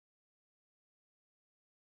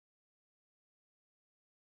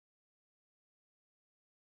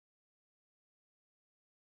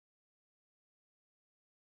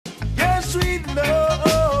sweet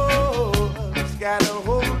love's got a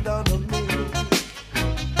hold on me.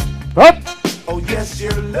 Up. Oh yes,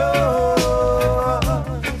 your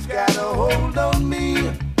love's got a hold on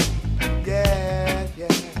me. Yeah, yeah.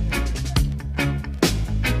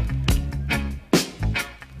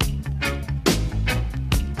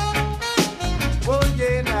 Oh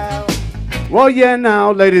yeah now. Well, yeah,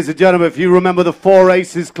 now, ladies and gentlemen, if you remember the Four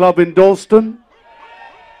Aces Club in Dalston,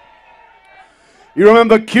 you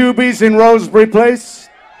remember Cubies in Rosebery Place,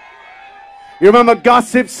 you remember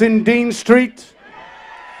Gossips in Dean Street,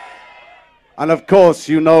 and of course,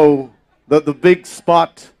 you know that the big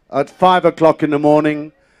spot at 5 o'clock in the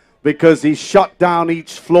morning, because he shut down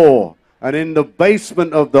each floor, and in the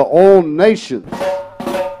basement of the All Nations.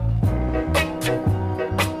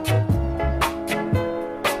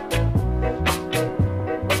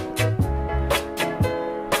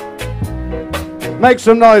 Make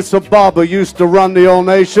some noise for Bob, who used to run the All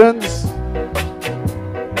Nations.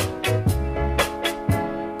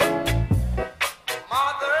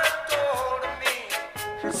 Mother told me,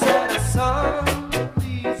 she said, son,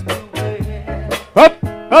 please beware. Up,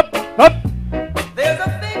 up, up. There's a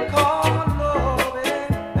thing called love,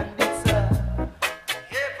 and it's a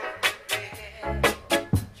heavenly.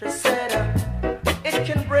 She said, it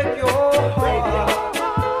can break your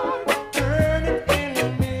heart, turn it into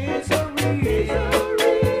misery.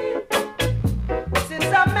 Since I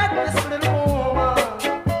met this little woman,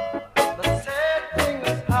 the sad thing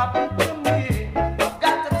has happened to me. I've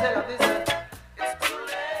got to tell this, it's too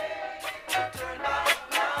late to turn back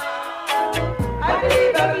now. I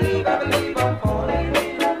believe I'm falling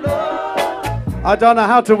in love. I don't know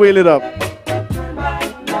how to wheel it up. Turn back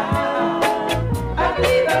now. I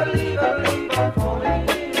believe I'm falling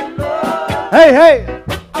in love. Hey, hey!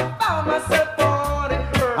 I found myself falling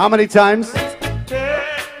her. How many times?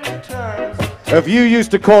 10 times. If you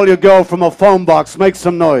used to call your girl from a phone box, make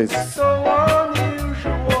some noise. So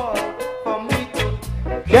unusual for me to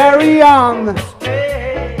Carry on.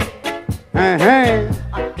 stay. Hey,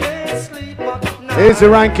 I can't sleep at night. here's the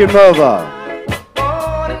ranking mover.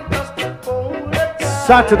 Morning just to hold it down.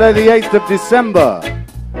 Saturday, the 8th of December.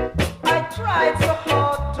 I tried so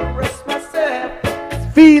hard to rest myself.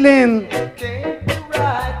 Feeling It can't be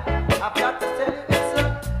right. I've got to tell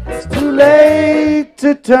you it's too late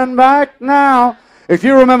to turn back now. If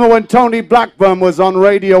you remember when Tony Blackburn was on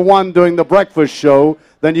Radio 1 doing the breakfast show,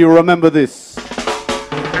 then you remember this.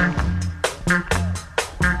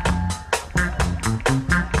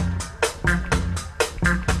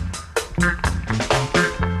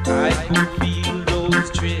 I could feel those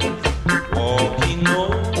trips walking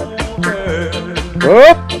over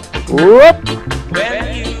Whoop, whoop,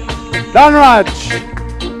 when you done, Raj. held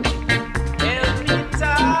me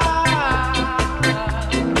tight.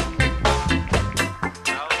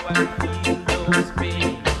 Now I feel those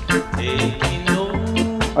pains taking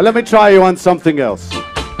over Well, let me try you on something else.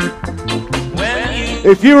 when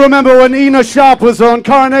you If you remember when Ina Sharp was on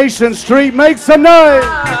Coronation Street, make some noise.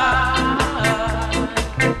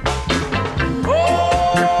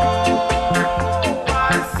 Oh, I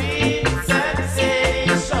feel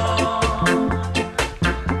sensation.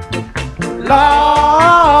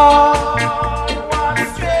 Lord, What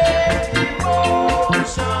strange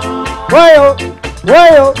emotion. wail,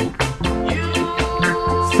 wail, You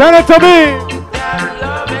send it to me. got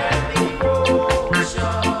love and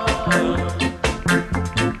devotion.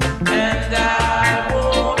 And I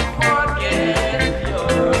won't forget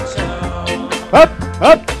your charm. Up,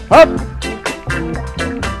 up, up.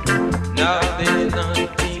 Now there's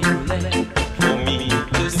nothing left for me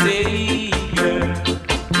to say, girl.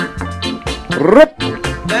 Rup.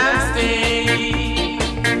 Than stay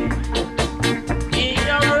in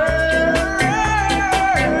your world.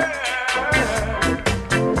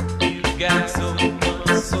 You got so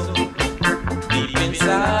much soul deep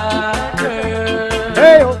inside, girl.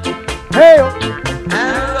 Hail, hail.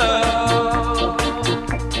 And love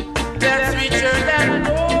that's richer than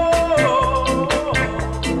gold.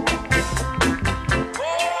 Oh,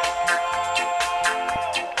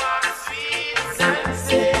 what sweet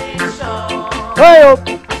sensation. Hail,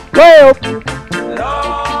 hail.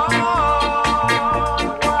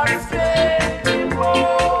 Lord, what strange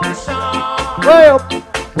emotion. Hail,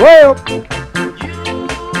 hail.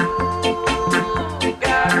 You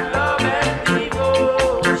got love and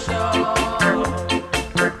devotion.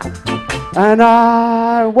 And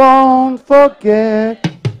I won't forget.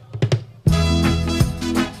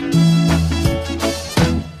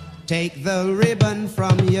 Take the ribbon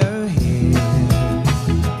from your hair,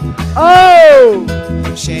 Oh!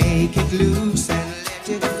 shake it loose and let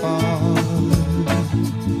it fall.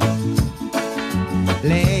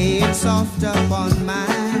 Lay it soft etched upon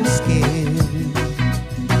my skin,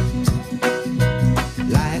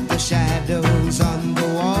 like the shadows on the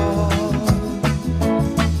wall.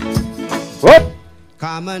 Whoop.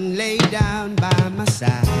 Come and lay down by my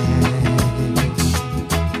side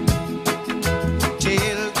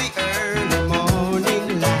till the early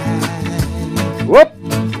morning light. Whoop,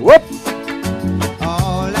 whoop.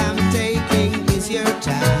 All I'm taking is your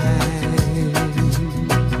time.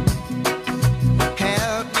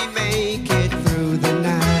 Help me make it through the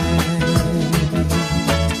night.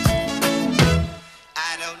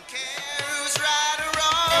 I don't care who's right or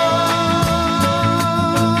wrong.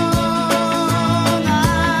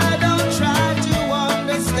 I don't try to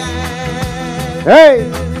understand. Hey.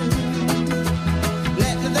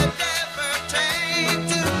 Let the devil take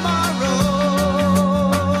tomorrow.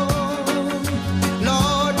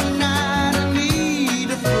 Lord, tonight I need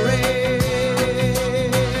a friend.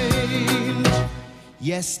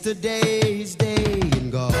 Yesterday's day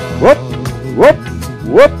and gone. Whoop, whoop,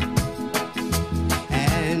 whoop.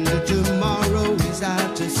 And tomorrow is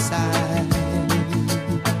out of sight.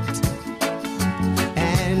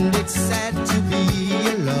 And it's sad to be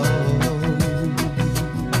alone.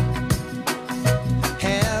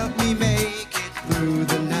 Help me make it through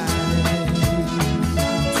the night.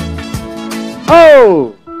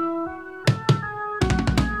 Oh.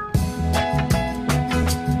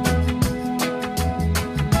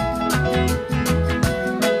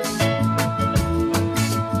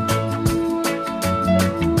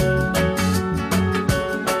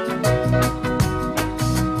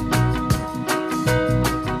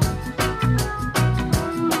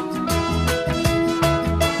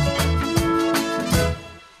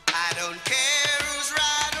 I don't care who's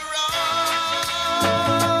right or wrong.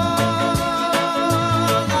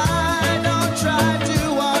 I don't try to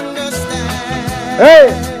understand. Hey,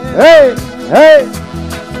 hey, hey.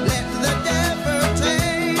 Let the devil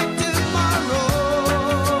take tomorrow.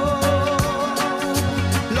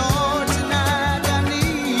 Lord, tonight I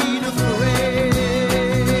need a friend.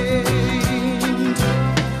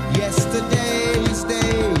 Yesterday's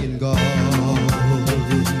day and gone.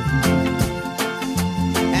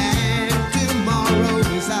 And tomorrow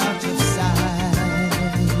is out of sight.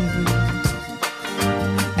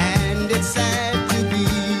 And it's sad to be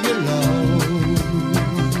alone.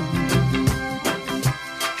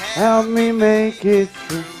 Help me make it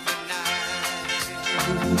through.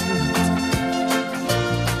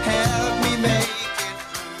 Help me make it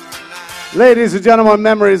through. Ladies and gentlemen,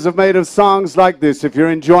 memories are made of songs like this. If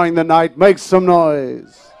you're enjoying the night, make some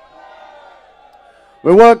noise.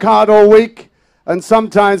 We work hard all week, and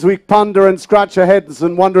sometimes we ponder and scratch our heads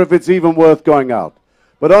and wonder if it's even worth going out.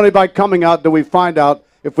 But only by coming out do we find out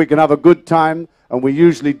if we can have a good time, and we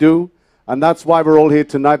usually do. And that's why we're all here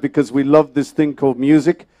tonight, because we love this thing called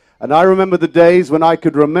music. And I remember the days when I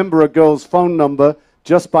could remember a girl's phone number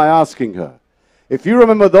just by asking her. If you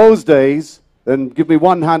remember those days, then give me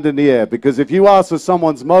one hand in the air, because if you ask for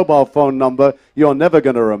someone's mobile phone number, you're never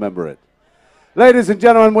going to remember it. Ladies and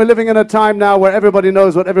gentlemen, we're living in a time now where everybody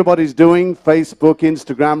knows what everybody's doing. Facebook,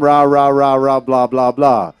 Instagram, rah, rah, rah, rah, blah, blah,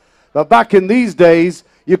 blah. But back in these days,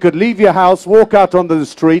 you could leave your house, walk out onto the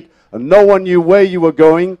street, and no one knew where you were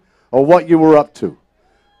going or what you were up to.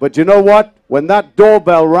 But you know what? When that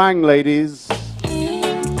doorbell rang, ladies,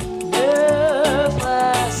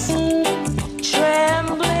 Nervous,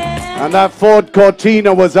 trembling, and that Ford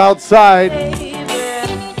Cortina was outside. baby.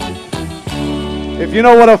 If you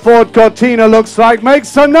know what a Ford Cortina looks like, make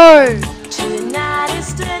some noise. Tonight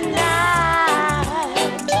is the night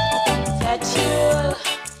that you'll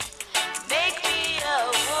make me a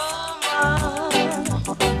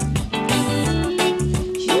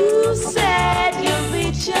woman. You said you'll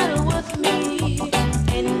be gentle with me,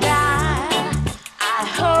 and I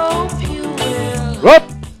hope you will. Whoop,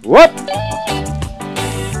 whoop.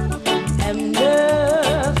 I'm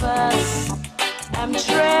nervous, I'm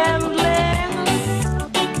trembling,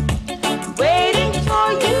 waiting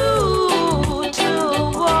for you to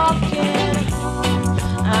walk in.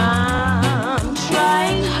 I'm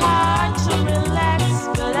trying hard to relax,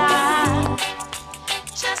 but I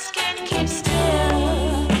just can't keep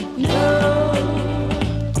still. No,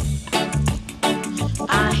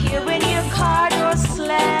 I hear when your car door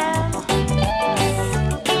slam.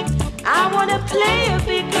 I wanna play a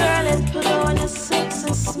big girl and put on a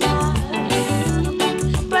sexy smile,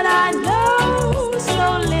 but I know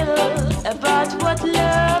so little about what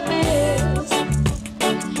love is,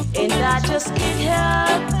 and I just can't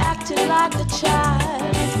help acting like a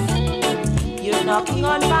child. You're knocking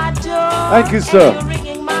on my door. Thank you, sir. And you're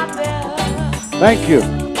ringing my bell. Thank you.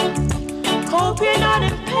 Hope you're not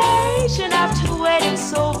impatient after waiting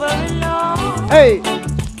so very long. Hey!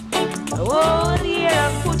 Oh, dear,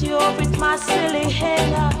 I put you off with my silly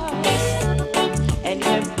haters. And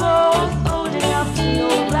we're both old enough to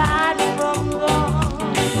know right from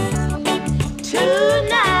wrong.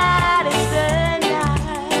 Tonight is the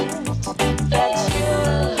night that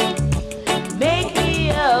you make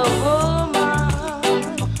me a woman.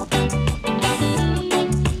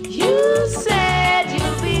 You said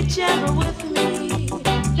you'll be gentle with me,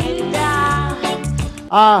 and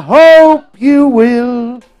I hope you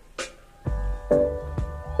will.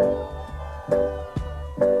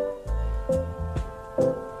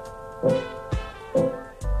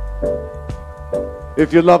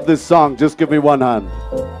 If you love this song, just give me one hand.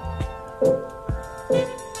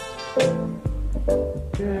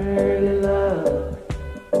 Girl, love,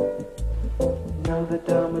 now that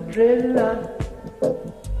I'm a driller.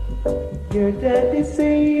 Your daddy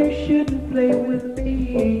say you shouldn't play with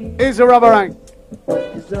me. Here's a Robo Ranks. But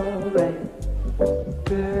it's alright.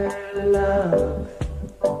 Girl, love,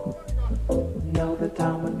 now that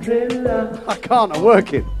I'm a driller. I can't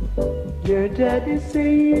work it. Your daddy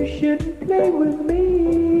say you shouldn't play with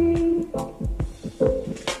me.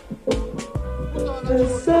 The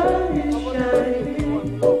sun is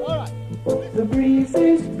shining, the breeze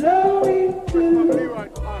is blowing too,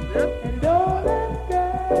 and all I've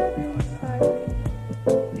got inside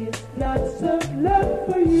is lots of love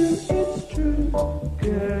for you. It's true,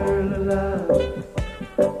 girl, love.